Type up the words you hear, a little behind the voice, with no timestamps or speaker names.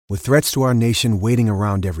With threats to our nation waiting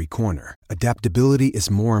around every corner, adaptability is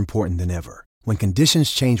more important than ever. When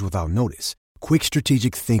conditions change without notice, quick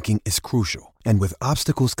strategic thinking is crucial. And with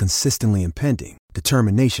obstacles consistently impending,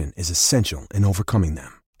 determination is essential in overcoming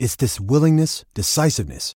them. It's this willingness,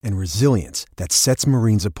 decisiveness, and resilience that sets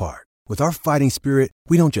Marines apart. With our fighting spirit,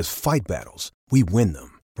 we don't just fight battles, we win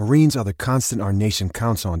them. Marines are the constant our nation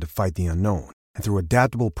counts on to fight the unknown. And through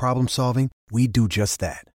adaptable problem solving, we do just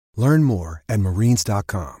that. Learn more at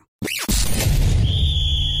marines.com.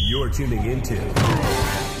 You're tuning into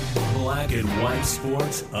Black and White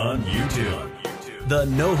Sports on YouTube. The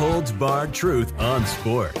no-holds-barred truth on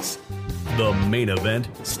sports. The main event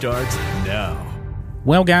starts now.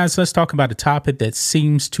 Well, guys, let's talk about a topic that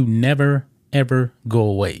seems to never, ever go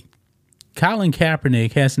away. Colin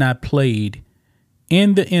Kaepernick has not played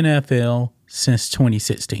in the NFL since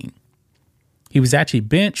 2016. He was actually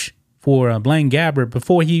benched for Blaine Gabbert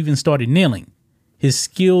before he even started kneeling. His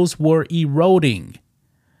skills were eroding.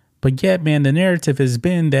 But yet, man, the narrative has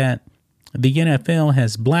been that the NFL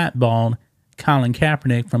has blackballed Colin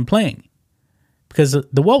Kaepernick from playing. Because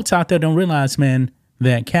the wokes out there don't realize, man,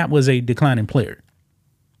 that Cap was a declining player.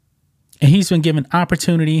 And he's been given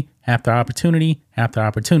opportunity after opportunity after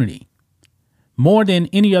opportunity. More than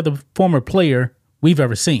any other former player we've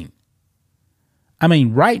ever seen. I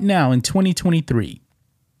mean, right now in 2023,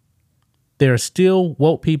 there are still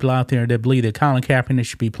woke people out there that believe that Colin Kaepernick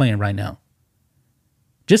should be playing right now.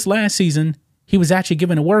 Just last season, he was actually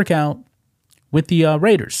given a workout with the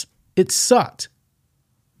Raiders. It sucked.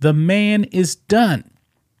 The man is done.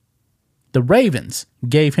 The Ravens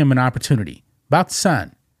gave him an opportunity. About to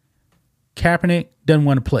sign. Kaepernick doesn't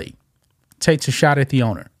want to play. Takes a shot at the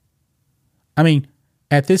owner. I mean,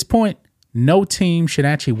 at this point, no team should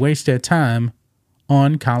actually waste their time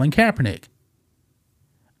on Colin Kaepernick.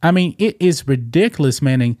 I mean, it is ridiculous,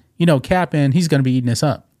 man. And, you know, Cap, and he's going to be eating this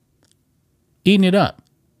up. Eating it up.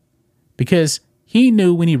 Because he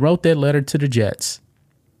knew when he wrote that letter to the Jets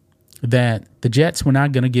that the Jets were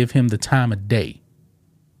not going to give him the time of day.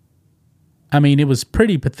 I mean, it was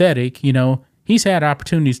pretty pathetic. You know, he's had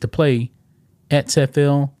opportunities to play at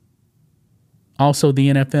XFL, also the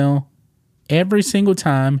NFL. Every single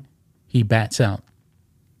time he bats out.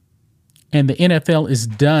 And the NFL is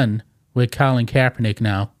done with Colin Kaepernick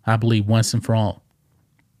now, I believe, once and for all.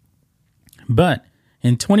 But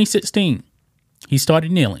in 2016, he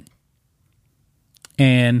started kneeling.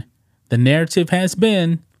 And the narrative has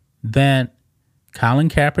been that Colin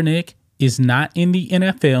Kaepernick is not in the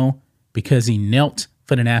NFL because he knelt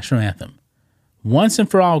for the national anthem. Once and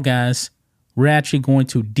for all, guys, we're actually going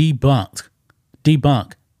to debunk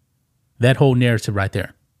that whole narrative right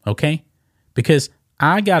there, okay? Because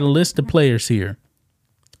I got a list of players here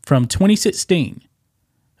from 2016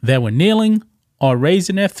 that were kneeling or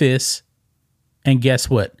raising their fists, and guess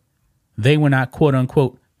what? They were not,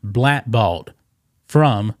 quote-unquote, blackballed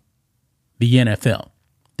from the NFL.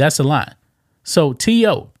 That's a lie. So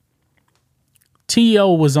T.O.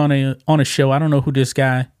 was on a show. I don't know who this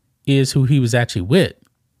guy is, who he was actually with.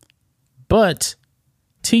 But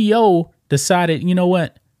T.O. decided, you know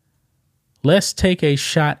what? Let's take a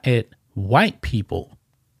shot at white people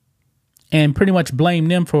and pretty much blame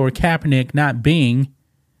them for Kaepernick not being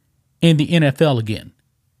in the NFL again.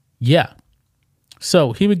 Yeah.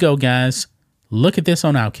 So here we go, guys. Look at this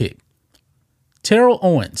on Outkick. Terrell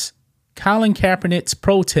Owens, Colin Kaepernick's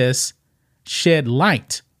protests shed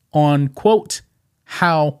light on, quote,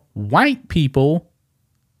 how white people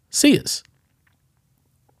see us.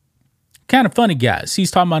 Kind of funny, guys. He's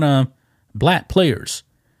talking about black players.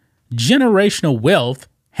 Generational wealth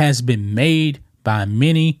has been made by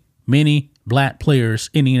many, many black players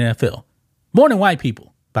in the NFL. More than white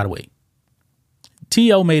people, by the way.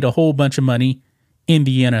 T.O. made a whole bunch of money in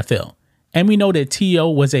the NFL. And we know that T.O.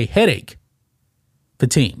 was a headache for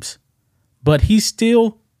teams. But he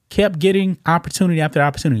still kept getting opportunity after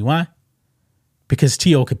opportunity. Why? Because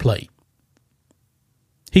T.O. could play.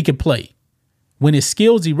 He could play. When his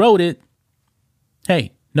skills eroded,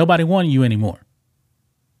 hey, nobody wanted you anymore.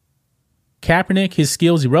 Kaepernick, his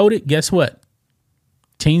skills eroded. Guess what?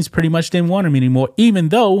 Teams pretty much didn't want him anymore, even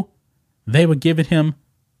though they were giving him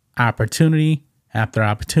opportunity after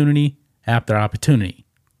opportunity after opportunity.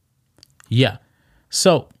 Yeah.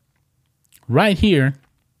 So right here,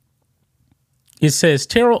 it says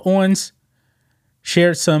Terrell Owens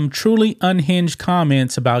shared some truly unhinged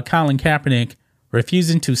comments about Colin Kaepernick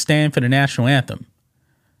refusing to stand for the national anthem.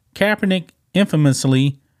 Kaepernick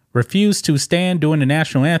infamously refused to stand during the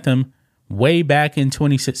national anthem way back in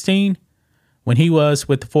 2016 when he was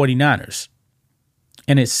with the 49ers.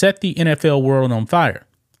 And it set the NFL world on fire.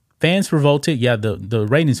 Fans revolted. Yeah, the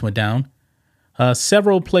ratings went down.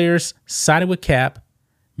 Several players sided with Cap.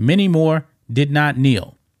 Many more did not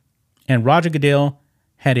kneel. And Roger Goodell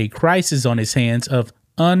had a crisis on his hands of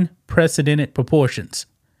unprecedented proportions.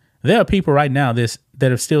 There are people right now that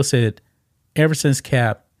have still said, ever since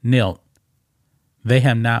Cap knelt, they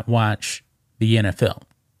have not watched the NFL.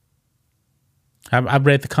 I've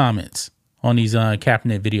read the comments on these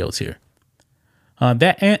Kaepernick videos here.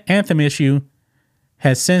 That anthem issue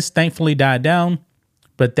has since thankfully died down,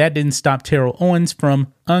 but that didn't stop Terrell Owens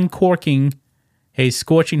from uncorking a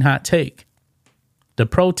scorching hot take. The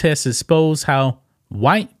protests exposed how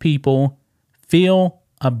white people feel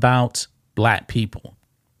about black people.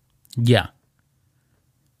 Yeah.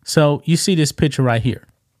 So you see this picture right here.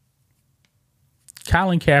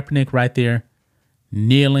 Colin Kaepernick right there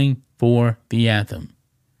kneeling for the anthem.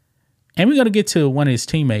 And we're going to get to one of his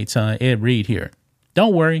teammates, Ed Reed here.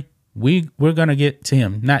 Don't worry. We're going to get to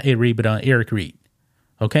him. Not Ed Reed, but Eric Reed.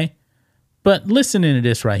 Okay? But listen to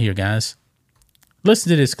this right here, guys.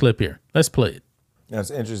 Listen to this clip here. Let's play it. It's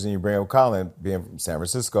interesting you bring up Colin being from San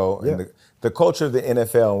Francisco and the culture of the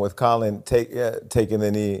NFL, and with Colin taking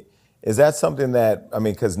the knee. Is that something that, I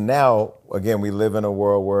mean, because now, again, we live in a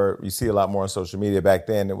world where you see a lot more on social media. Back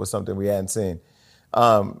then, it was something we hadn't seen.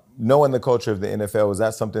 Knowing the culture of the NFL, was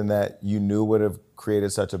that something that you knew would have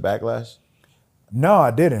created such a backlash? No,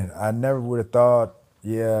 I didn't. I never would have thought,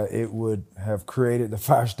 it would have created the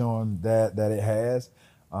firestorm that it has.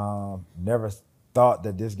 Never thought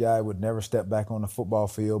that this guy would never step back on the football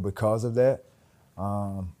field because of that.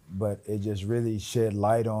 But it just really shed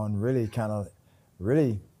light on really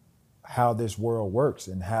how this world works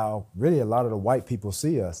and how really a lot of the white people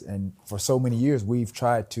see us. And for so many years, we've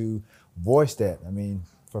tried to voice that. I mean,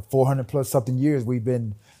 for 400 plus something years, we've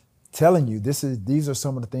been telling you these are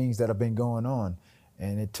some of the things that have been going on.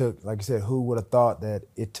 And it took, like I said, who would have thought that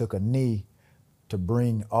it took a knee to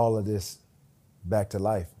bring all of this back to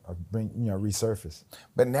life or resurface.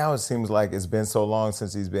 But now it seems like it's been so long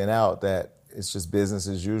since he's been out that it's just business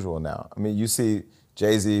as usual now. I mean, you see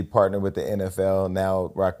Jay-Z partner with the NFL.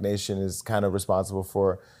 Now Rock Nation is kind of responsible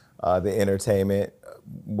for the entertainment.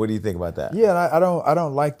 What do you think about that? Yeah, I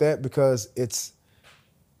don't like that because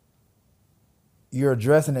you're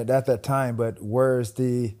addressing it at that time, but where's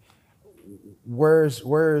the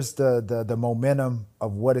momentum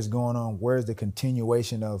of what is going on? Where's the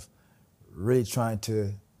continuation of really trying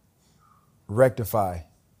to rectify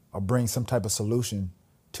or bring some type of solution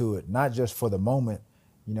to it? Not just for the moment,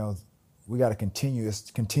 we got to continue.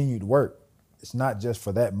 It's continued work. It's not just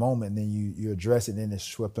for that moment, and then you address it, and then it's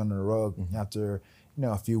swept under the rug after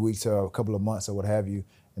a few weeks or a couple of months or what have you,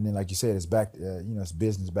 and then like you said, it's back. It's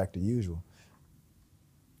business back to usual.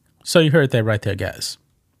 So you heard that right there, guys.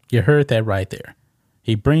 You heard that right there.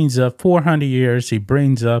 He brings up 400 years. He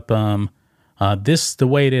brings up this is the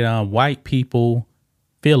way that white people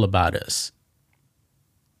feel about us.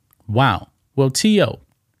 Wow. Well, T.O.,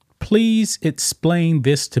 please explain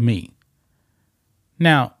this to me.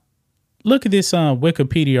 Now, look at this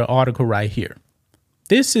Wikipedia article right here.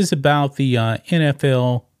 This is about the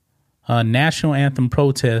NFL national anthem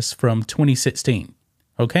protest from 2016.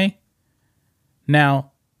 Okay?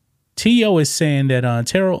 Now, T.O. is saying that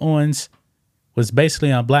Terrell Owens was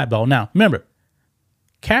basically on blackball. Now, remember,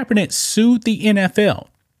 Kaepernick sued the NFL,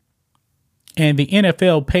 and the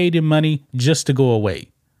NFL paid him money just to go away.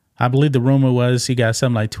 I believe the rumor was he got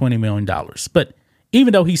something like $20 million. But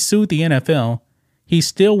even though he sued the NFL, he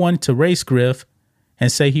still wanted to race griff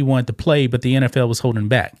and say he wanted to play, but the NFL was holding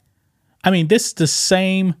back. I mean, this is the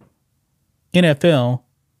same NFL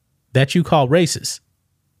that you call racist.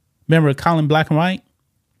 Remember Colin Black and White?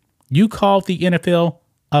 You called the NFL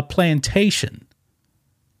a plantation,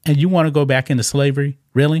 and you want to go back into slavery?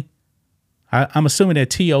 Really? I'm assuming that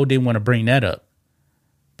T.O. didn't want to bring that up.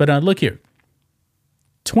 But look here.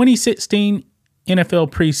 2016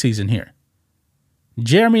 NFL preseason here.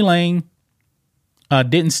 Jeremy Lane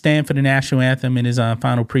didn't stand for the national anthem in his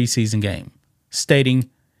final preseason game, stating,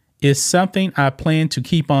 "It's something I plan to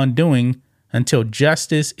keep on doing until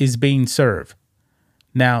justice is being served."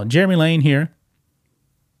 Now, Jeremy Lane here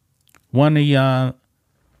won the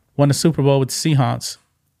Super Bowl with the Seahawks,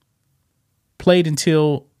 played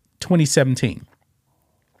until 2017,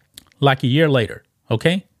 like a year later,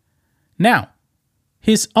 okay? Now,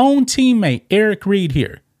 his own teammate, Eric Reed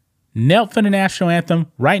here, knelt for the national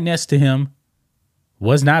anthem right next to him,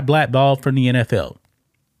 was not blackballed from the NFL.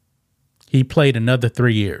 He played another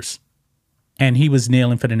 3 years, and he was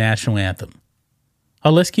kneeling for the national anthem.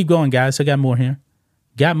 Oh, let's keep going, guys. I got more here.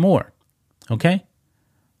 Got more, okay?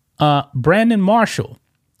 Brandon Marshall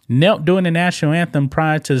knelt during the national anthem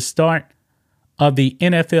prior to the start of the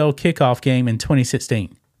NFL kickoff game in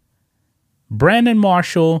 2016. Brandon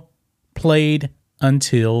Marshall played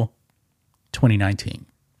until 2019.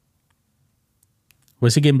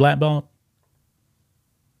 Was he getting blackballed?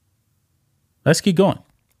 Let's keep going.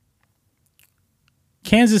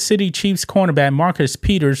 Kansas City Chiefs cornerback Marcus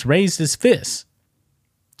Peters raised his fist.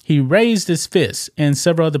 He raised his fist, and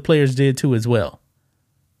several other players did too as well.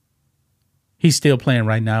 He's still playing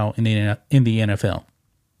right now in the NFL.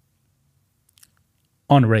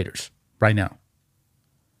 On the Raiders right now.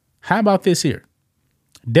 How about this here?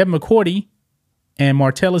 Devin McCourty and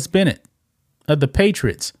Martellus Bennett of the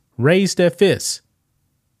Patriots raised their fists.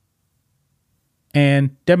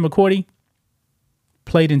 And Devin McCourty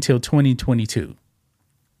played until 2022.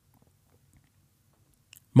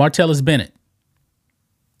 Martellus Bennett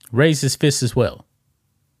raised his fist as well.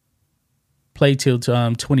 Played till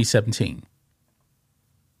 2017.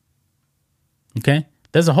 Okay?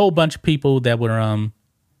 There's a whole bunch of people that were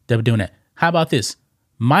doing that. How about this?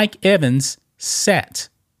 Mike Evans sat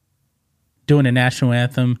during the national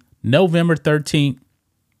anthem November 13th,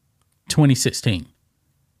 2016.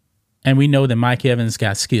 And we know that Mike Evans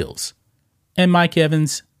got skills. And Mike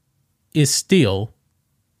Evans is still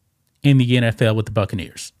in the NFL with the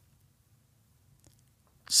Buccaneers.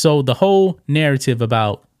 So the whole narrative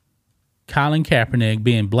about Colin Kaepernick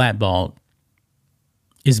being blackballed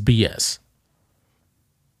is BS.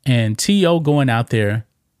 And T.O. going out there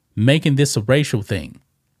making this a racial thing.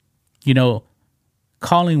 You know,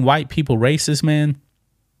 calling white people racist, man.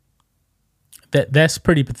 That's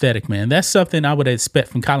pretty pathetic, man. That's something I would expect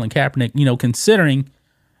from Colin Kaepernick, you know, considering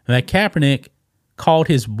that Kaepernick called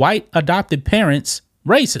his white adopted parents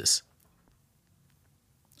racist.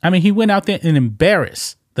 I mean, he went out there and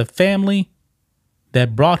embarrassed the family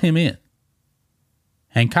that brought him in.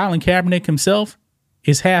 And Colin Kaepernick himself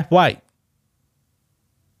is half white.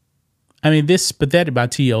 I mean, this is pathetic by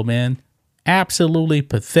T.O., man. Absolutely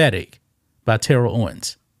pathetic by Terrell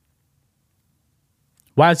Owens.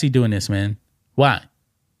 Why is he doing this, man? Why?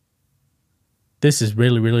 This is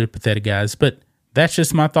really, really pathetic, guys. But that's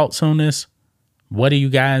just my thoughts on this. What do you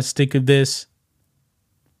guys think of this?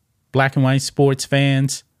 Black and white sports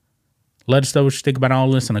fans, let us know what you think about all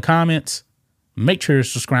this in the comments. Make sure to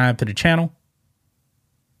subscribe to the channel.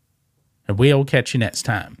 And we'll catch you next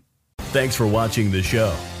time. Thanks for watching the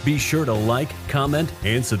show. Be sure to like, comment,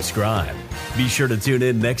 and subscribe. Be sure to tune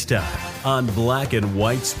in next time on Black and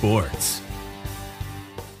White Sports.